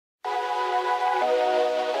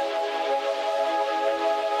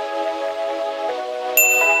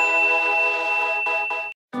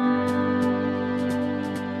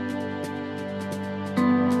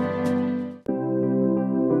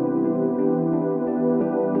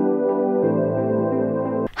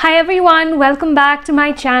Hi everyone, welcome back to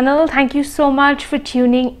my channel. Thank you so much for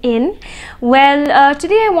tuning in. Well,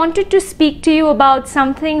 today I wanted to speak to you about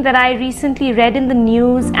something that I recently read in the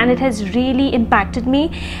news and it has really impacted me,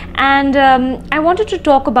 and I wanted to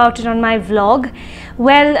talk about it on my vlog.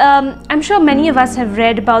 Well, I'm sure many of us have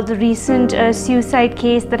read about the recent suicide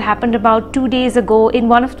case that happened about 2 days ago in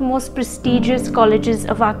one of the most prestigious colleges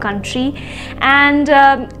of our country. And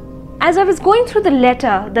as I was going through the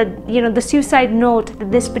letter, the suicide note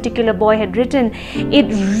that this particular boy had written, it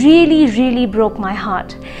really broke my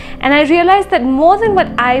heart. And I realized that more than what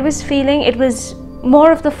I was feeling, it was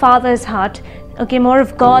more of the Father's heart, more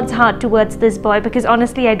of God's heart towards this boy, because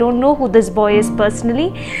honestly I don't know who this boy is personally,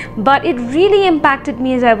 but it really impacted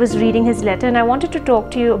me as I was reading his letter, and I wanted to talk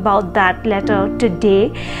to you about that letter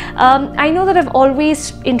today. I know that I've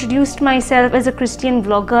always introduced myself as a Christian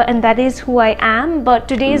vlogger, and that is who I am, but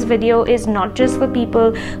today's video is not just for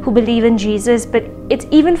people who believe in Jesus, but it's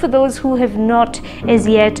even for those who have not as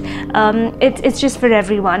yet. It's just for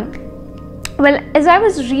everyone. Well, as I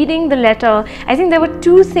was reading the letter, I think there were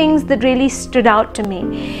two things that really stood out to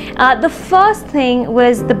me. The first thing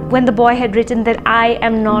was when the boy had written that I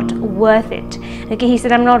am not worth it. He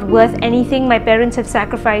said, I'm not worth anything. My parents have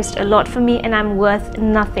sacrificed a lot for me and I'm worth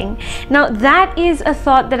nothing. Now, that is a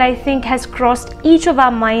thought that I think has crossed each of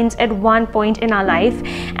our minds at one point in our life.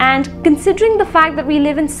 And considering the fact that we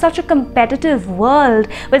live in such a competitive world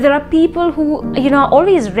where there are people who, are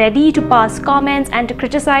always ready to pass comments and to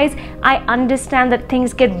criticize, I understand that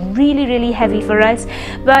things get really heavy for us,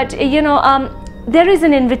 but there is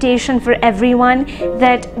an invitation for everyone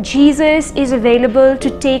that Jesus is available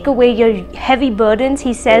to take away your heavy burdens.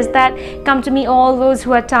 He says that, come to me all those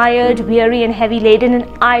who are tired, weary and heavy laden,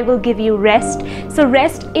 and I will give you rest. So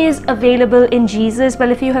rest is available in Jesus.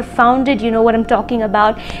 Well, if you have found it, you know what I'm talking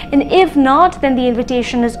about, and if not, then the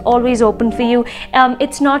invitation is always open for you.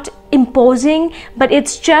 It's not imposing, but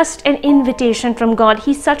it's just an invitation from God.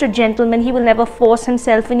 He's such a gentleman. He will never force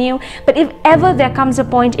himself in you. But if ever there comes a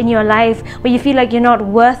point in your life where you feel like you're not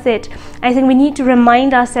worth it, I think we need to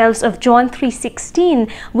remind ourselves of John 3:16,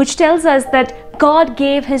 which tells us that God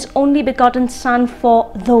gave his only begotten Son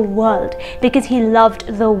for the world, because he loved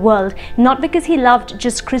the world. Not because he loved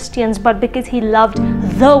just Christians, but because he loved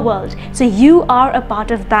the world. So you are a part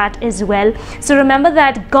of that as well. So remember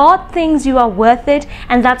that God thinks you are worth it,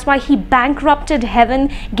 and that's why he bankrupted heaven,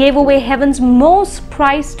 gave away heaven's most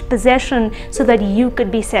prized possession so that you could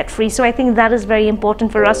be set free. So I think that is very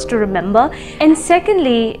important for us to remember. And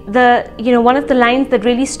secondly, one of the lines that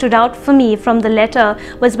really stood out for me from the letter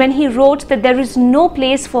was when he wrote that there is no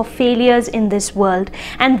place for failures in this world,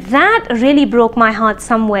 and that really broke my heart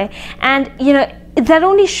somewhere. And that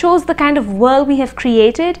only shows the kind of world we have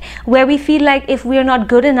created, where we feel like if we are not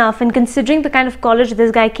good enough. And considering the kind of college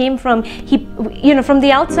this guy came from, from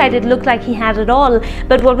the outside it looked like he had it all,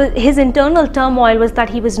 but what was his internal turmoil was that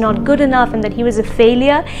he was not good enough and that he was a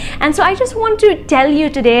failure. And so I just want to tell you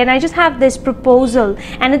today, and I just have this proposal,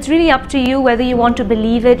 and it's really up to you whether you want to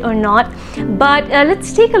believe it or not, but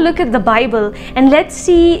let's take a look at the Bible and let's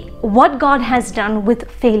see what God has done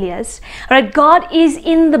with failures. Right? God is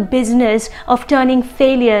in the business of turning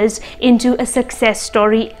failures into a success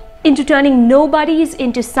story, into turning nobodies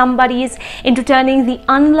into somebodies, into turning the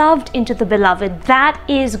unloved into the beloved. That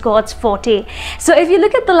is God's forte. So if you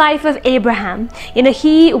look at the life of Abraham,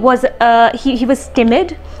 he was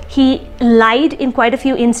timid. He lied in quite a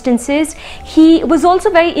few instances. He was also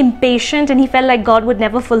very impatient, and he felt like God would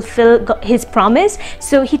never fulfill his promise.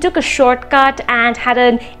 So he took a shortcut and had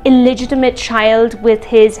an illegitimate child with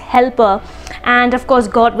his helper. And of course,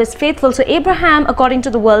 God was faithful. So Abraham, according to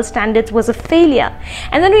the world standards, was a failure.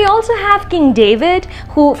 And then we also have King David,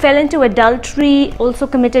 who fell into adultery, also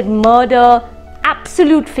committed murder,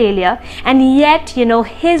 absolute failure. And yet,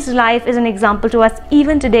 his life is an example to us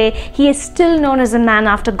even today. He is still known as a man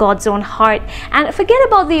after God's own heart. And forget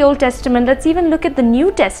about the Old Testament, let's even look at the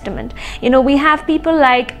New Testament. We have people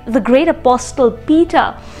like the great apostle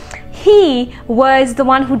Peter. He was the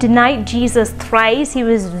one who denied Jesus thrice. He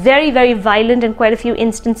was very violent in quite a few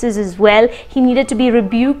instances as well. He needed to be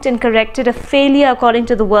rebuked and corrected, a failure according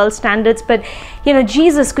to the world standards. But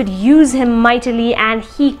Jesus could use him mightily, and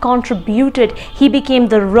he contributed. He became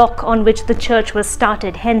the rock on which the church was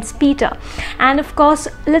started, hence Peter. And of course,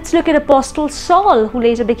 let's look at Apostle Saul, who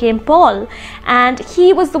later became Paul. And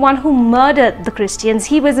he was the one who murdered the Christians.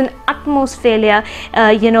 He was an utmost failure,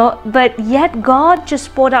 but yet God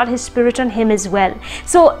just poured out his His Spirit on him as well.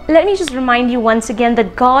 So let me just remind you once again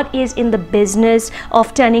that God is in the business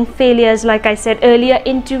of turning failures, like I said earlier,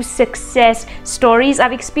 into success stories.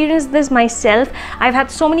 I've experienced this myself. I've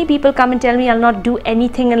had so many people come and tell me I'll not do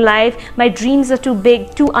anything in life, my dreams are too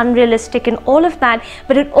big, too unrealistic, and all of that.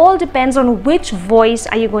 But it all depends on which voice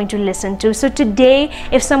are you going to listen to. So today,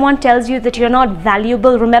 if someone tells you that you're not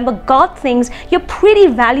valuable, remember, God thinks you're pretty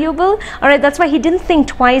valuable. All right, that's why He didn't think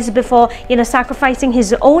twice before, sacrificing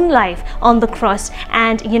His own life on the cross,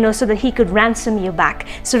 and so that He could ransom you back.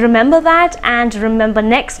 So remember that, and remember,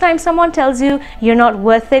 next time someone tells you you're not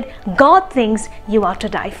worth it, God thinks you are to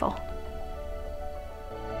die for.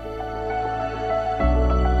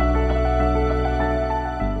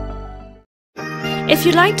 If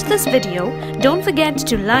you liked this video, don't forget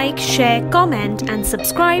to like, share, comment and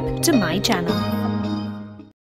subscribe to my channel.